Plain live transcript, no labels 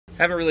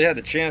Haven't really had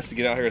the chance to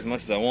get out here as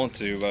much as I want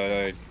to, but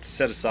I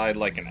set aside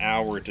like an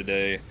hour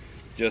today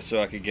just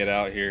so I could get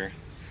out here,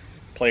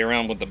 play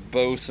around with the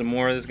bow some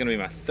more. This is gonna be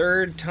my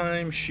third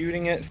time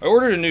shooting it. I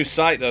ordered a new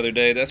sight the other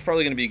day. That's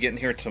probably gonna be getting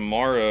here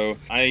tomorrow.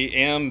 I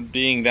am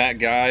being that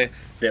guy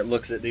that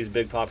looks at these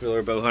big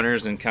popular bow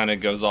hunters and kind of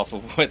goes off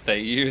of what they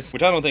use,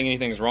 which I don't think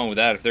anything's wrong with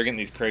that. If they're getting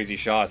these crazy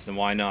shots, then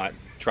why not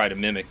try to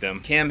mimic them?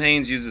 Cam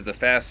Haynes uses the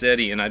Fast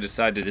Eddy, and I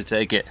decided to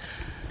take it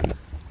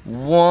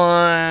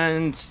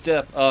one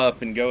step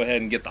up and go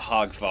ahead and get the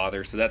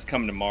Hogfather. So that's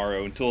coming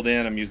tomorrow. Until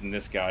then, I'm using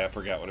this guy. I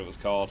forgot what it was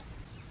called.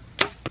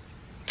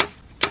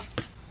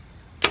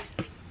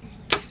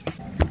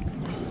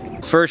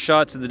 First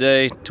shots of the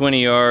day,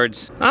 20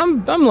 yards.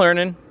 I'm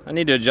learning. I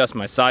need to adjust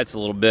my sights a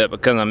little bit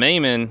because I'm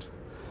aiming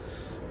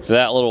for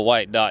that little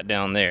white dot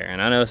down there,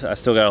 and I know I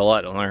still got a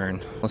lot to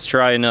learn. Let's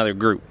try another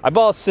group. I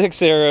bought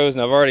 6 arrows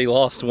and I've already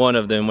lost one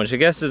of them, which I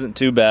guess isn't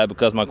too bad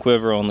because my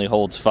quiver only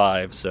holds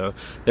 5, so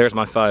there's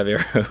my 5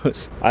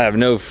 arrows. I have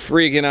no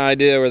freaking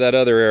idea where that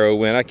other arrow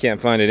went. I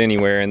can't find it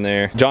anywhere in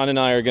there. John and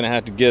I are gonna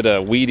have to get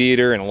a weed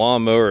eater and a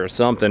lawnmower or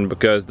something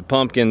because the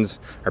pumpkins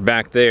are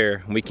back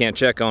there. We can't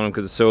check on them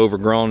because it's so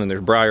overgrown and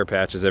there's briar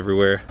patches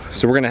everywhere.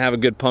 So we're gonna have a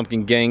good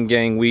pumpkin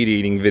gang weed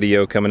eating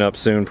video coming up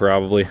soon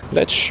probably.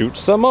 Let's shoot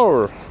some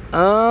more.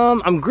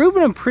 I'm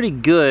grouping them pretty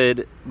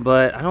good,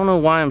 but I don't know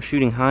why I'm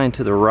shooting high and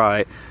to the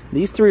right.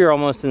 These 3 are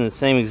almost in the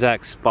same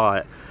exact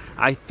spot.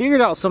 I figured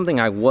out something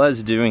I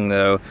was doing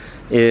though,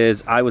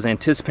 is I was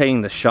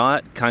anticipating the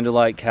shot, kind of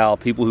like how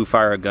people who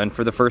fire a gun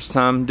for the first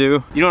time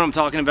do. You know what I'm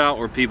talking about,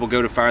 where people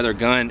go to fire their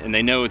gun and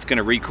they know it's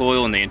gonna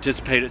recoil and they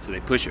anticipate it, so they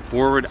push it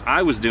forward.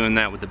 I was doing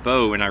that with the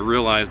bow, and I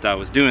realized I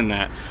was doing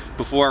that.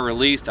 Before I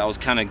released, I was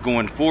kind of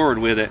going forward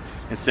with it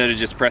instead of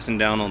just pressing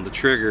down on the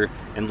trigger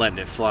and letting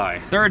it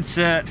fly. Third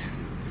set,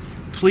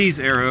 please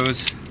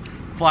arrows,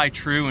 fly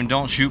true and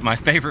don't shoot my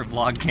favorite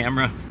vlog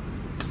camera.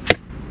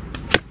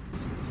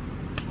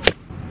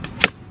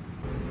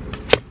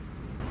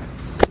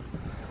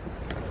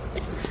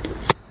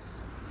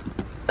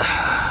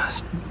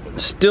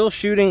 Still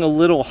shooting a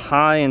little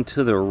high and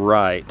to the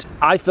right.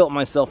 I felt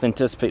myself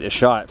anticipate the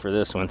shot for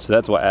this one, so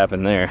that's what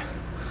happened there.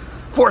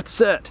 4th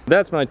set.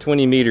 That's my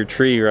 20-meter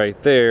tree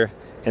right there.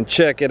 And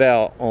check it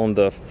out on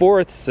the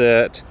 4th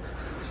set.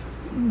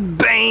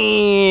 Bam!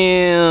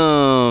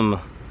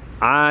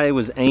 I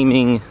was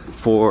aiming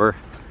for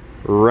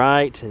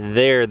right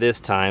there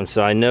this time,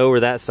 so I know where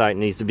that sight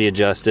needs to be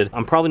adjusted.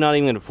 I'm probably not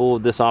even gonna fool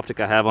with this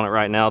optic I have on it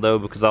right now though,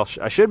 because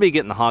I should be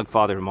getting the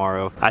Hogfather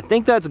tomorrow. I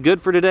think that's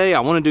good for today. I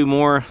want to do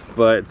more,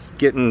 but it's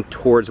getting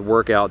towards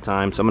workout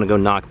time, so I'm gonna go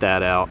knock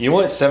that out. You know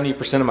what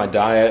 70% of my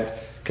diet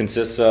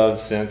consists of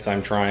since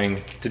I'm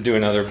trying to do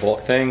another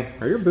bulk thing?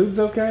 Are your boobs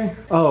okay?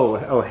 Oh,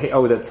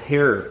 that's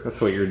hair. That's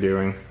what you're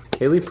doing.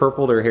 Haley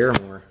purpled her hair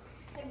more.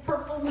 I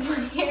purpled my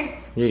hair.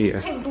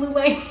 Yeah. I blew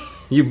my hair.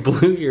 You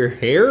blew your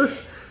hair?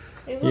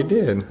 You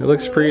did. It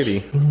looks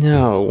pretty.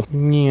 No.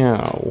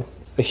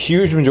 A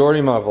huge majority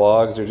of my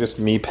vlogs are just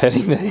me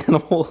petting the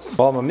animals.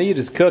 While my meat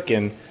is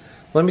cooking,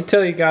 let me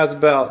tell you guys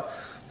about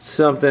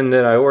something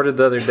that I ordered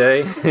the other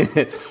day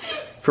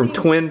from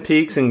Twin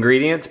Peaks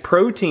Ingredients.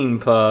 Protein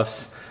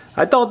puffs.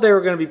 I thought they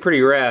were going to be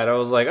pretty rad. I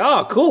was like,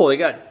 oh cool, they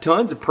got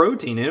tons of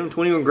protein in them.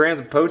 21 grams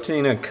of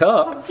protein in a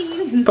cup.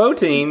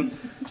 Protein.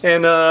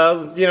 And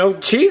you know,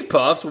 cheese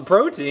puffs with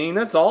protein.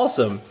 That's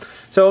awesome.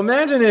 So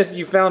imagine if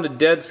you found a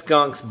dead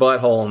skunk's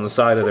butthole on the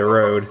side of the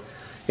road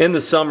in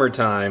the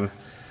summertime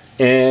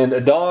and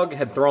a dog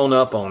had thrown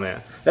up on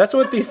it. That's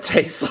what these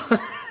taste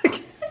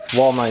like.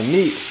 While my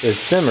meat is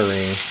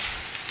simmering,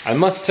 I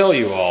must tell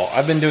you all,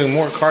 I've been doing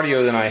more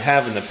cardio than I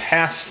have in the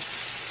past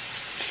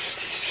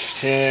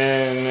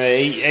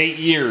 8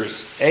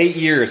 years. 8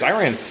 years. I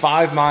ran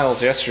 5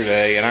 miles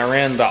yesterday and I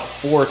ran about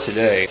 4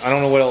 today. I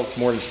don't know what else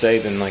more to say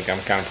than like I'm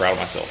kind of proud of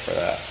myself for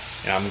that.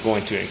 And I'm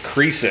going to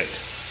increase it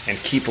and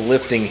keep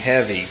lifting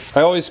heavy. I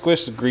always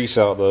squish the grease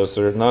out though,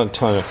 so there's not a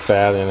ton of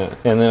fat in it.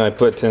 And then I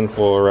put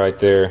tinfoil right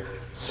there,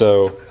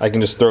 so I can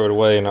just throw it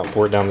away and not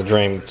pour it down the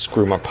drain and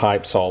screw my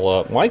pipes all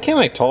up. Why can't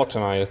I talk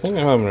tonight? I think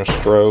I'm having a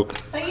stroke.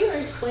 Oh, you were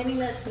explaining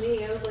that to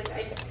me. I was like,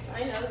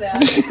 I know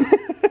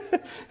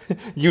that.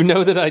 You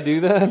know that I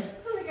do that?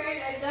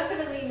 I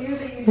definitely knew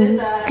that you did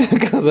that.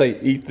 Because I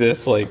eat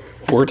this like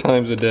 4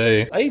 times a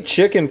day. I ate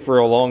chicken for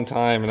a long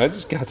time and I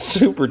just got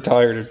super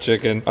tired of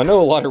chicken. I know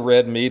a lot of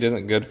red meat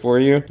isn't good for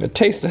you. It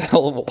tastes a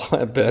hell of a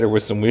lot better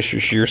with some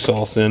Worcestershire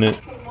sauce in it.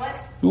 What?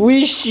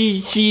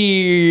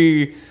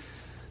 Worcestershire.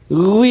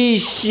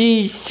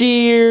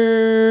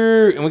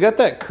 And we got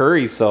that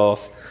curry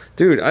sauce.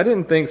 Dude, I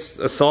didn't think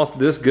a sauce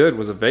this good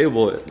was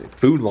available at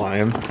Food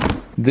Lion.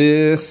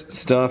 This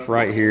stuff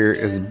right here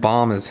is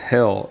bomb as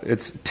hell.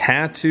 It's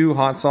Tattoo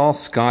hot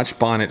sauce, Scotch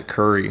bonnet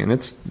curry, and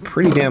it's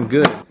pretty damn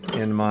good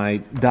in my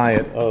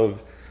diet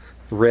of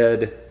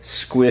red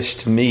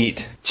squished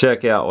meat.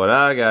 Check out what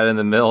I got in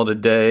the mail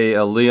today,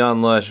 a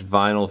Leon Lush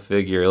vinyl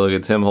figure. Look,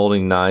 it's him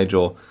holding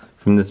Nigel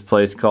from this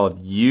place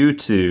called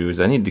U2's.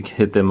 I need to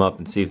hit them up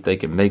and see if they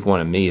can make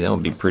one of me. That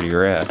would be pretty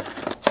rad.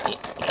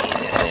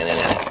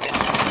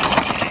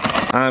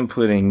 I'm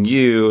putting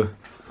you,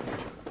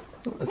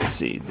 let's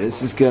see,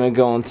 this is gonna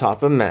go on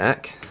top of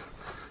Mac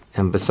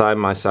and beside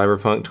my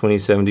Cyberpunk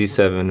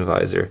 2077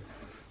 visor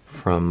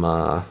from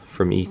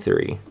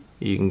E3.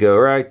 You can go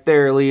right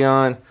there,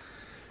 Leon.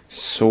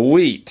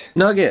 Sweet.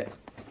 Nugget,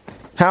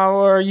 how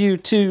are you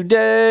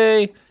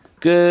today?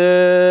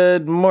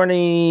 Good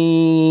morning.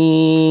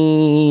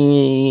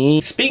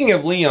 Speaking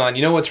of Leon,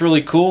 you know what's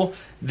really cool?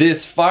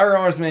 This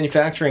firearms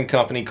manufacturing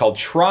company called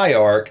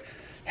Triarch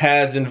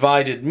has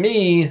invited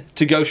me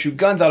to go shoot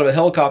guns out of a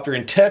helicopter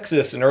in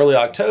Texas in early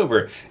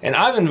October. And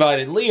I've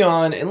invited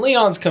Leon, and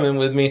Leon's coming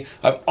with me.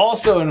 I've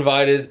also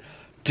invited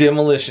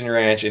Demolition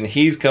Ranch, and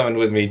he's coming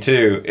with me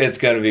too. It's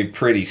gonna be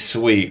pretty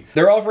sweet.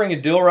 They're offering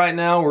a deal right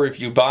now where if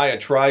you buy a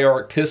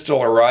Triarch pistol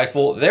or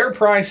rifle, they're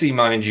pricey,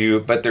 mind you,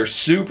 but they're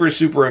super,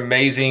 super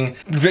amazing,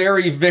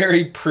 very,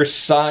 very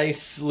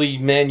precisely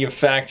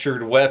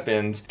manufactured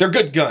weapons. They're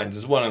good guns,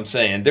 is what I'm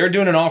saying. They're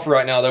doing an offer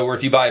right now, though, where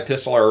if you buy a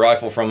pistol or a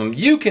rifle from them,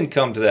 you can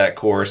come to that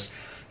course.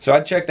 So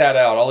I'd check that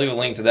out. I'll leave a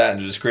link to that in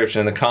the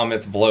description in the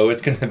comments below.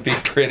 It's gonna be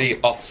pretty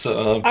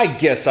awesome. I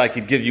guess I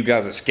could give you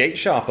guys a skate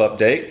shop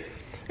update.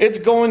 It's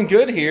going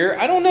good here.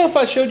 I don't know if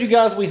I showed you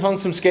guys we hung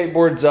some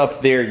skateboards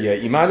up there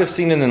yet. You might have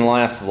seen it in the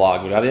last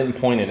vlog, but I didn't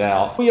point it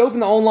out. We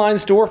opened the online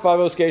store,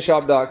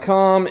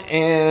 50skateshop.com,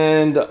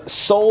 and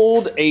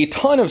sold a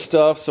ton of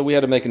stuff, so we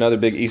had to make another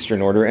big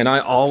Eastern order. And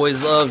I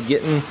always love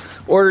getting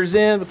orders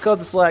in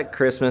because it's like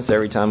Christmas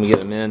every time we get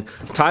them in.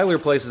 Tyler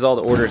places all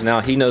the orders now.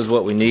 He knows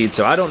what we need,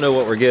 so I don't know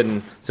what we're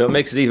getting. So it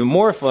makes it even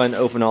more fun to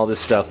open all this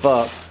stuff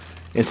up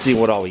and see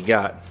what all we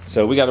got.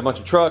 So we got a bunch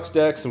of trucks,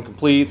 decks, some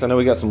completes. I know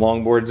we got some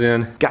longboards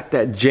in. Got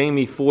that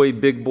Jamie Foy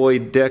big boy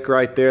deck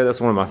right there. That's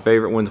one of my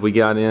favorite ones we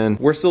got in.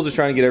 We're still just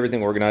trying to get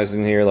everything organized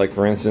in here. Like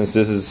for instance,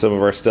 this is some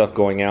of our stuff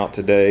going out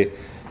today.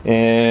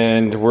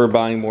 And we're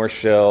buying more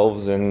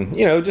shelves and,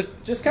 you know,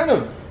 just kind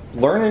of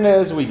learning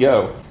as we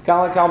go. Kind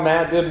of like how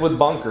Matt did with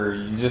Bunker.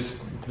 You just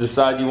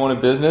decide you want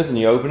a business and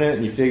you open it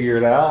and you figure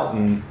it out.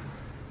 And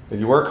if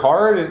you work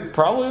hard, it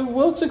probably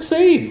will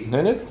succeed.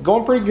 And it's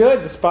going pretty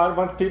good despite a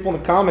bunch of people in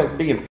the comments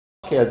being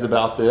heads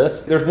about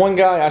this. There's one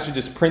guy, I should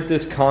just print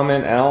this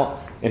comment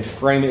out and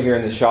frame it here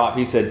in the shop.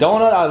 He said,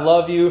 "Donut, I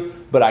love you,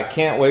 but I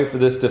can't wait for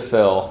this to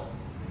fail."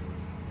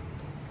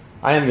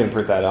 I am gonna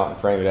print that out and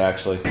frame it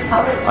actually.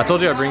 I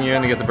told you I'd bring you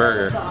in to get the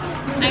burger.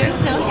 I'm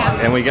so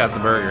happy. And we got the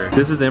burger.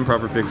 This is the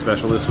Improper Pig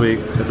special this week.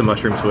 It's a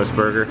mushroom Swiss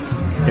burger.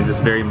 It's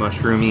just very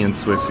mushroomy and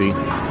Swissy.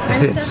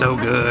 It's so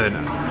good.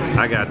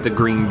 I got the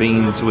green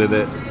beans with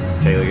it.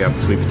 Kaylee got the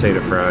sweet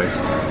potato fries.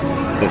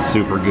 It's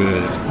super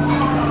good.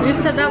 You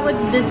said that with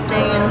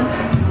disdain.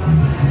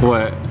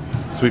 What?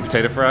 Sweet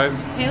potato fries?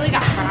 Haley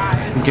got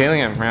fries.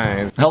 Kaylee got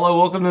fries. Hello,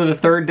 welcome to the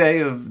third day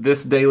of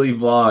this daily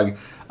vlog.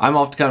 I'm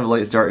off to kind of a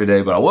late start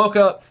today, but I woke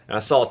up and I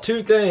saw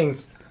two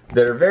things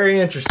that are very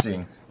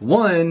interesting.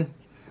 One,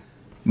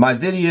 my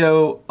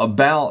video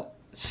about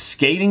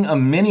skating a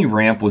mini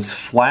ramp was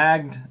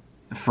flagged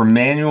for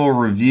manual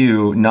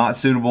review, not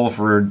suitable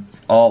for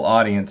all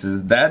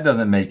audiences. That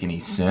doesn't make any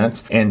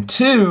sense. And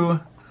two,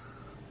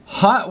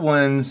 Hot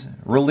Ones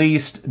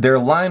released their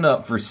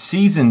lineup for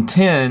season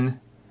 10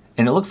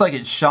 and it looks like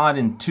it's shot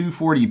in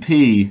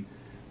 240p,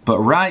 but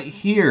right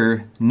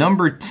here,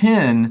 number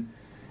 10,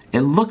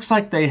 it looks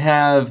like they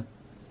have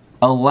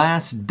a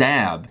last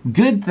dab.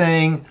 Good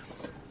thing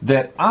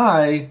that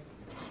I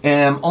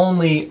am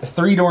only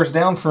 3 doors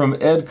down from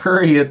Ed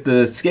Curry at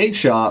the skate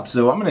shop,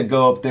 so I'm gonna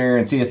go up there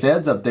and see if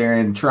Ed's up there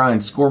and try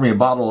and score me a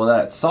bottle of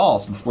that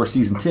sauce before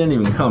season 10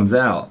 even comes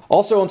out.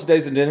 Also on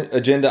today's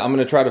agenda, I'm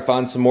gonna try to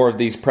find some more of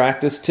these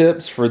practice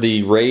tips for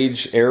the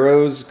Rage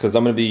arrows, because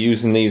I'm gonna be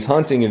using these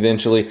hunting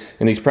eventually,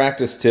 and these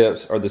practice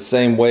tips are the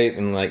same weight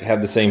and like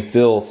have the same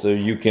fill, so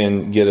you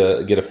can get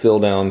a fill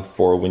down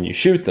for when you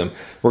shoot them.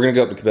 We're gonna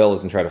go up to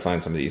Cabela's and try to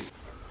find some of these.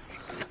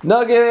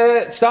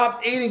 Nugget,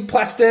 stop eating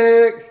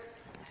plastic!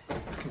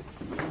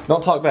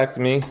 Don't talk back to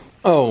me.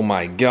 Oh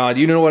my god,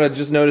 you know what I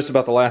just noticed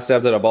about the last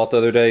dab that I bought the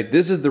other day?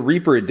 This is the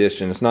Reaper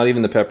edition, it's not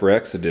even the Pepper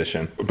X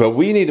edition. But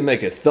we need to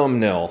make a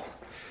thumbnail.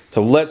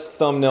 So let's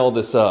thumbnail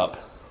this up.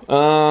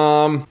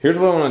 Here's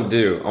what I want to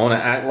do. I want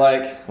to act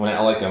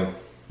like I'm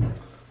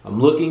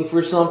looking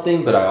for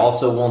something, but I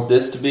also want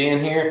this to be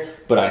in here,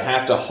 but I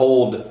have to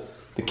hold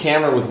the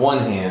camera with one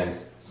hand.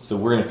 So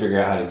we're gonna figure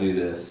out how to do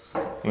this.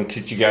 I'm gonna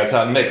teach you guys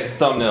how to make some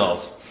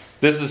thumbnails.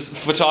 This is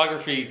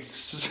photography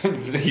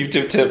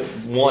YouTube tip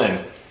 1.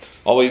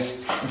 Always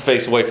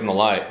face away from the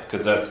light,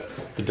 because that's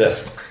the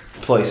best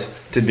place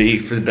to be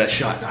for the best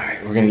shot. All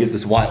right, we're gonna get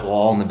this white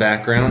wall in the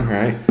background,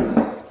 right?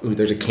 Ooh,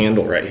 there's a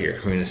candle right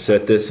here. We're gonna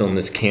set this on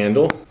this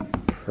candle.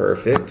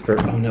 Perfect. Oh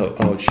no,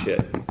 oh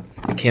shit.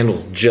 The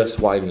candle's just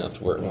wide enough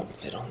to where it won't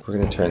fit on. We're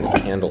gonna turn the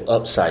candle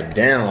upside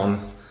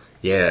down.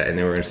 Yeah, and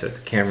then we're gonna set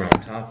the camera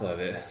on top of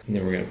it. And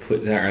then we're gonna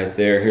put that right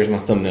there. Here's my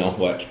thumbnail,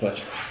 watch.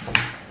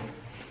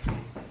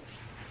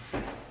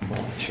 On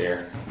the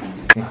chair.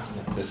 No,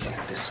 this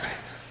side.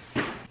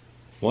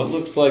 What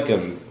looks like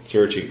I'm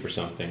searching for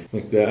something?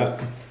 Like that.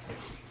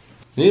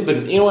 You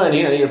know what I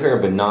need? I need a pair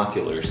of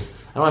binoculars.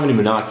 I don't have any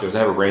binoculars. I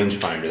have a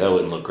rangefinder. That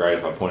wouldn't look right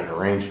if I pointed a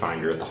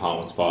rangefinder at the hot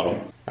ones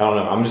bottle. I don't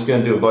know. I'm just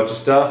gonna do a bunch of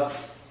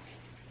stuff.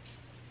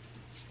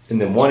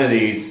 And then one of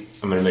these,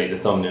 I'm gonna make the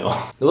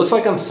thumbnail. It looks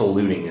like I'm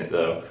saluting it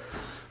though.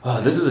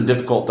 Oh, this is a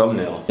difficult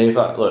thumbnail. If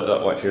I,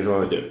 look, watch, here's what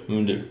I'm gonna do.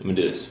 I'm gonna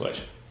do this, watch.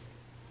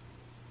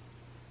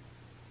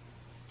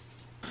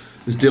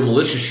 This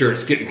Demolition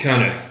shirt's getting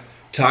kind of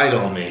tight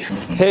on me.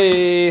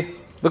 Hey,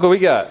 look what we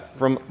got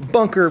from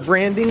Bunker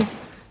Branding.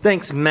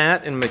 Thanks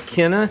Matt and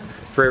McKenna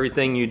for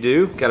everything you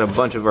do. Got a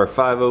bunch of our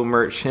 5-0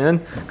 merch in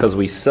because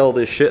we sell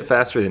this shit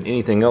faster than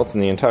anything else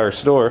in the entire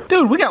store.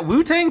 Dude, we got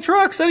Wu-Tang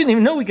trucks? I didn't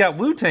even know we got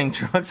Wu-Tang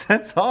trucks.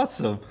 That's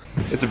awesome.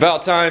 It's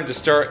about time to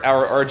start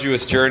our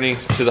arduous journey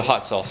to the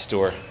hot sauce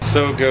store.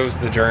 So goes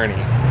the journey.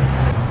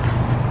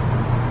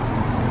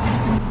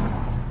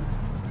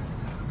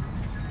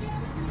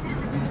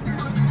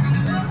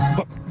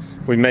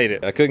 We made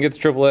it. I couldn't get the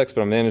XXX,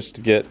 but I managed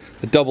to get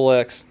the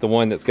XX, the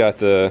one that's got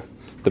the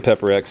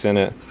Pepper X in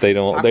it. They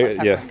don't,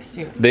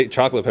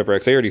 chocolate Pepper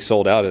X. They already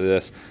sold out of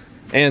this.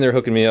 And they're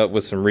hooking me up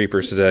with some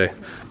Reapers today.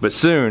 But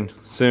soon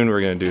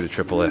we're gonna do the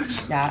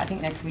XXX. Yeah, I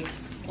think next week.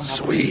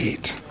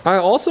 Sweet. I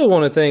also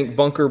want to thank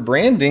Bunker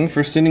Branding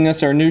for sending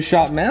us our new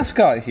shop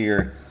mascot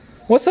here.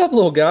 What's up,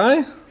 little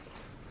guy?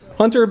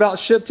 Hunter about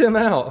shipped him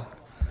out.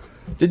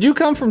 Did you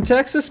come from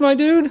Texas, my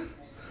dude?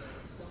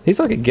 He's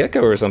like a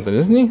gecko or something,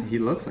 isn't he? He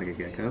looks like a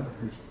gecko.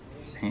 His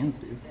hands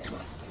do.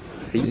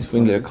 See if we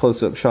can get a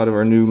close-up shot of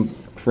our new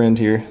friend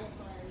here.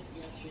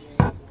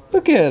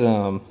 Look at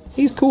him.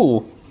 He's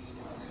cool.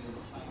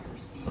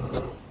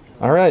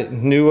 All right,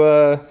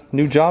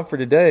 new job for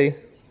today.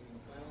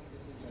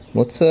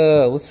 Let's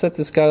set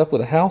this guy up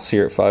with a house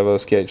here at 5-0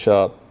 Skate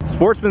Shop.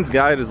 Sportsman's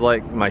Guide is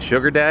like my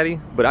sugar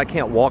daddy, but I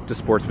can't walk to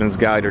Sportsman's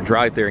Guide or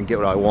drive there and get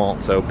what I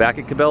want. So back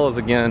at Cabela's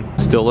again.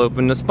 Still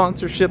open to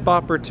sponsorship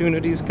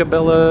opportunities,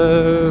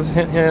 Cabela's.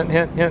 Hint, hint,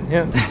 hint,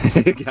 hint,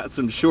 hint. Got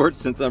some shorts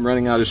since I'm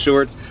running out of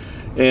shorts.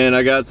 And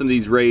I got some of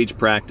these Rage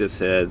practice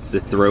heads to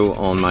throw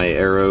on my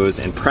arrows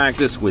and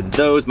practice with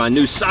those. My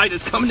new sight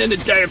is coming in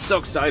today. I'm so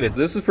excited.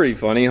 This is pretty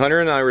funny. Hunter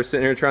and I were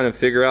sitting here trying to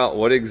figure out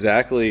what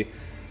exactly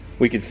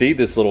we could feed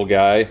this little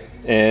guy,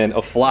 and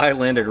a fly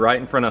landed right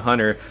in front of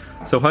Hunter.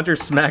 So Hunter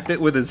smacked it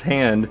with his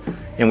hand,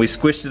 and we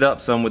squished it up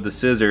some with the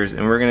scissors,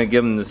 and we're gonna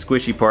give him the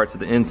squishy parts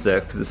of the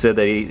insects, because it said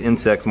they eat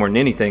insects more than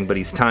anything, but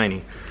he's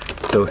tiny.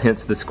 So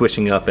hence the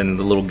squishing up and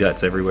the little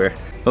guts everywhere.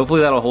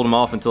 Hopefully that'll hold him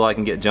off until I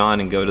can get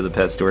John and go to the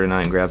pet store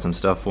tonight and grab some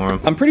stuff for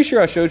him. I'm pretty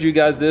sure I showed you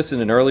guys this in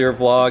an earlier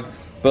vlog,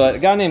 but a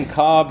guy named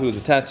Cobb, who is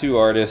a tattoo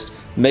artist,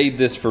 made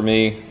this for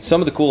me.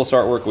 Some of the coolest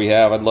artwork we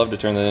have. I'd love to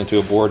turn that into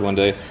a board one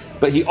day.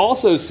 But he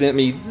also sent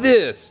me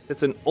this.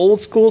 It's an old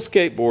school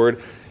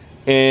skateboard,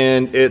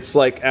 and it's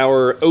like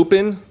our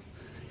open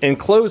and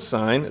close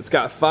sign. It's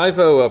got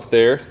 5-0 up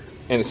there,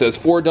 and it says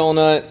For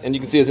Donut, and you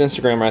can see his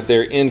Instagram right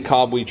there, In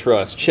Cobb We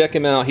Trust. Check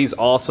him out, he's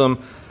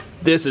awesome.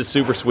 This is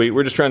super sweet.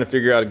 We're just trying to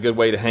figure out a good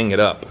way to hang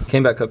it up.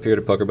 Came back up here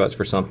to Pucker Butts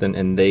for something,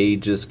 and they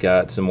just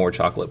got some more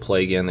chocolate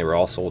plague in. They were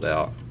all sold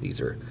out. These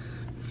are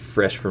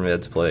fresh from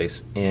Ed's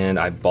place, and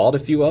I bought a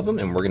few of them,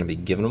 and we're gonna be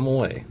giving them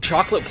away.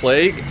 Chocolate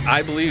Plague,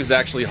 I believe, is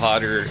actually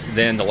hotter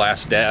than the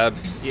Last Dab,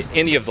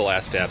 any of the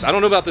Last Dabs. I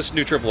don't know about this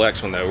new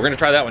XXX one though. We're gonna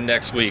try that one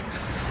next week.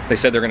 They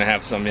said they're gonna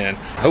have some in.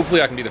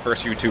 Hopefully I can be the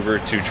first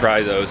YouTuber to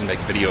try those and make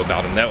a video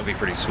about them. That would be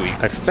pretty sweet.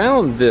 I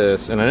found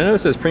this, and I know it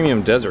says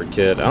Premium Desert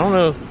Kit. I don't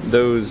know if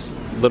those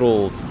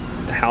little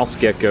house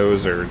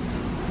geckos are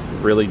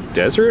really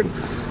desert,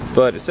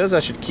 but it says I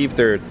should keep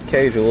their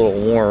cage a little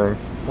warm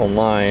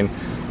online.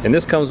 And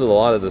this comes with a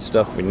lot of the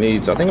stuff we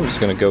need, so I think I'm just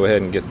gonna go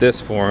ahead and get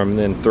this for him and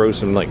then throw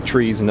some like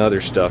trees and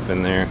other stuff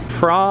in there.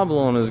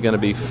 Problem is gonna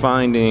be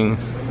finding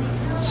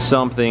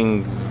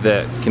something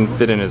that can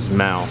fit in his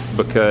mouth,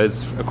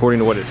 because according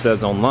to what it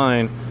says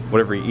online,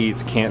 whatever he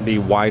eats can't be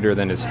wider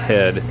than his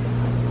head.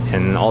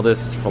 And all this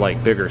is for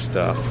like bigger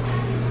stuff.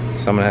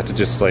 So I'm gonna have to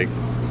just like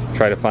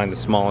try to find the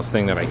smallest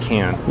thing that I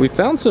can. We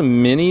found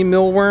some mini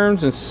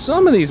mealworms, and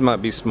some of these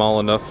might be small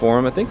enough for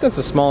him. I think that's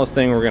the smallest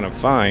thing we're gonna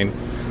find.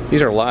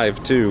 These are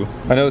live too.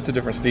 I know it's a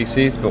different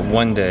species, but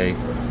one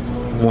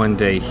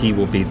day he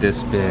will be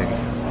this big.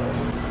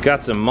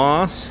 Got some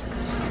moss.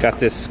 Got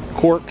this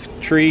cork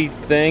tree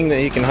thing that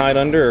he can hide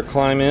under or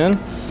climb in.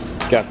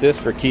 Got this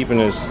for keeping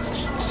his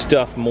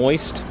stuff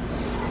moist.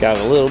 Got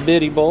a little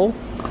bitty bowl.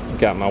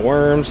 Got my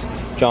worms.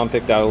 John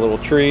picked out a little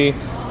tree,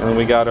 and then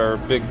we got our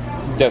big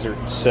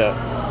desert set.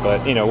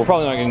 But you know, we're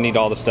probably not gonna need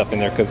all the stuff in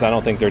there because I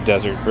don't think they're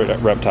desert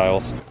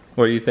reptiles.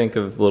 What do you think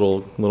of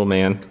little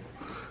man?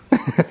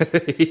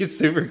 He's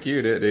super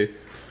cute, isn't he?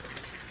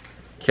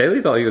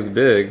 Kaylee thought he was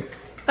big.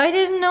 I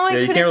didn't know. Yeah,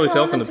 you can't really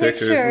tell from the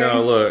pictures.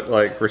 No, look,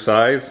 like for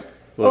size.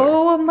 Look.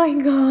 Oh my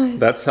god.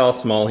 That's how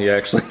small he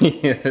actually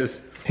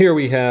is. Here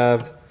we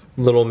have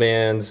little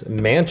man's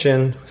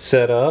mansion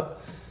set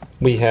up.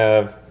 We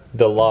have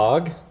the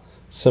log,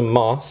 some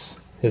moss,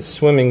 his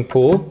swimming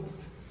pool,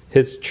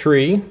 his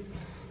tree,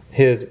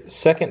 his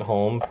second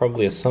home,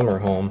 probably a summer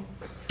home,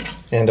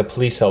 and a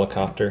police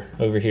helicopter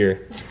over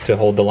here to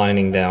hold the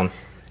lining down.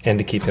 and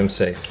to keep him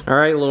safe. All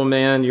right, little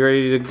man, you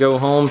ready to go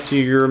home to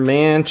your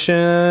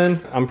mansion?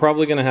 I'm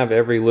probably gonna have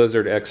every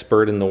lizard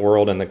expert in the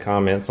world in the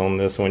comments on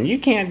this one. You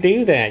can't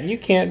do that, you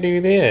can't do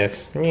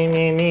this.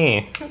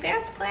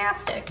 That's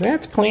plastic.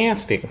 That's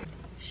plastic.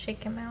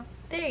 Shake him out.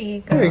 There you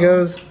go. There he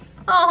goes.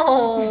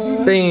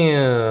 Oh.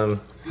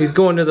 Bam. He's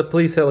going to the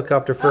police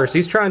helicopter first.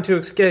 He's trying to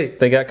escape.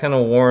 They got kind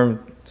of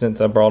warm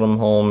since I brought them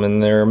home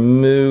and they're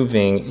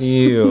moving.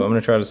 Ew. I'm gonna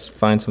try to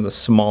find some of the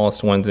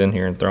smallest ones in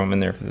here and throw them in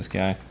there for this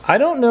guy. I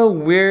don't know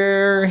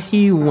where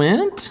he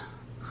went.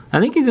 I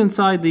think he's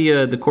inside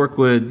the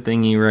corkwood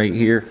thingy right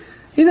here.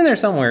 He's in there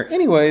somewhere.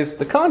 Anyways,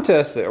 the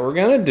contest that we're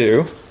gonna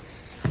do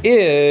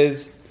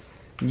is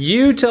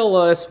you tell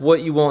us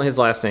what you want his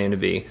last name to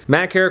be.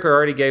 Matt Carricker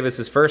already gave us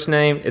his first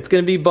name. It's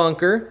gonna be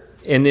Bunker,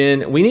 and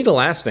then we need a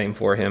last name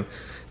for him.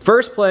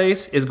 First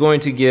place is going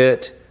to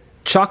get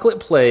Chocolate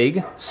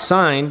Plague,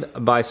 signed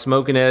by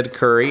Smokin' Ed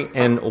Curry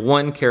and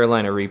 1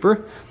 Carolina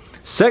Reaper.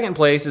 Second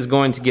place is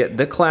going to get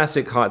The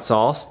Classic Hot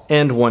Sauce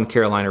and 1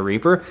 Carolina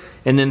Reaper.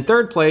 And then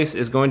third place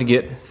is going to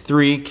get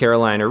 3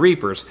 Carolina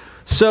Reapers.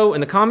 So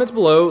in the comments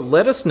below,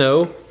 let us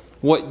know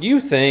what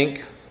you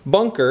think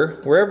Bunker,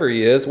 wherever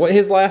he is, what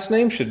his last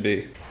name should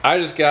be. I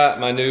just got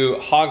my new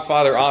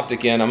Hogfather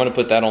optic in. I'm gonna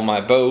put that on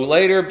my bow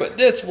later, but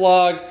this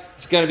vlog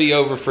is gonna be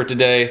over for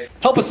today.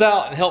 Help us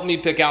out and help me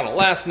pick out a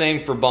last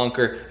name for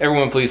Bunker.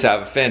 Everyone please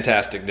have a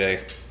fantastic day.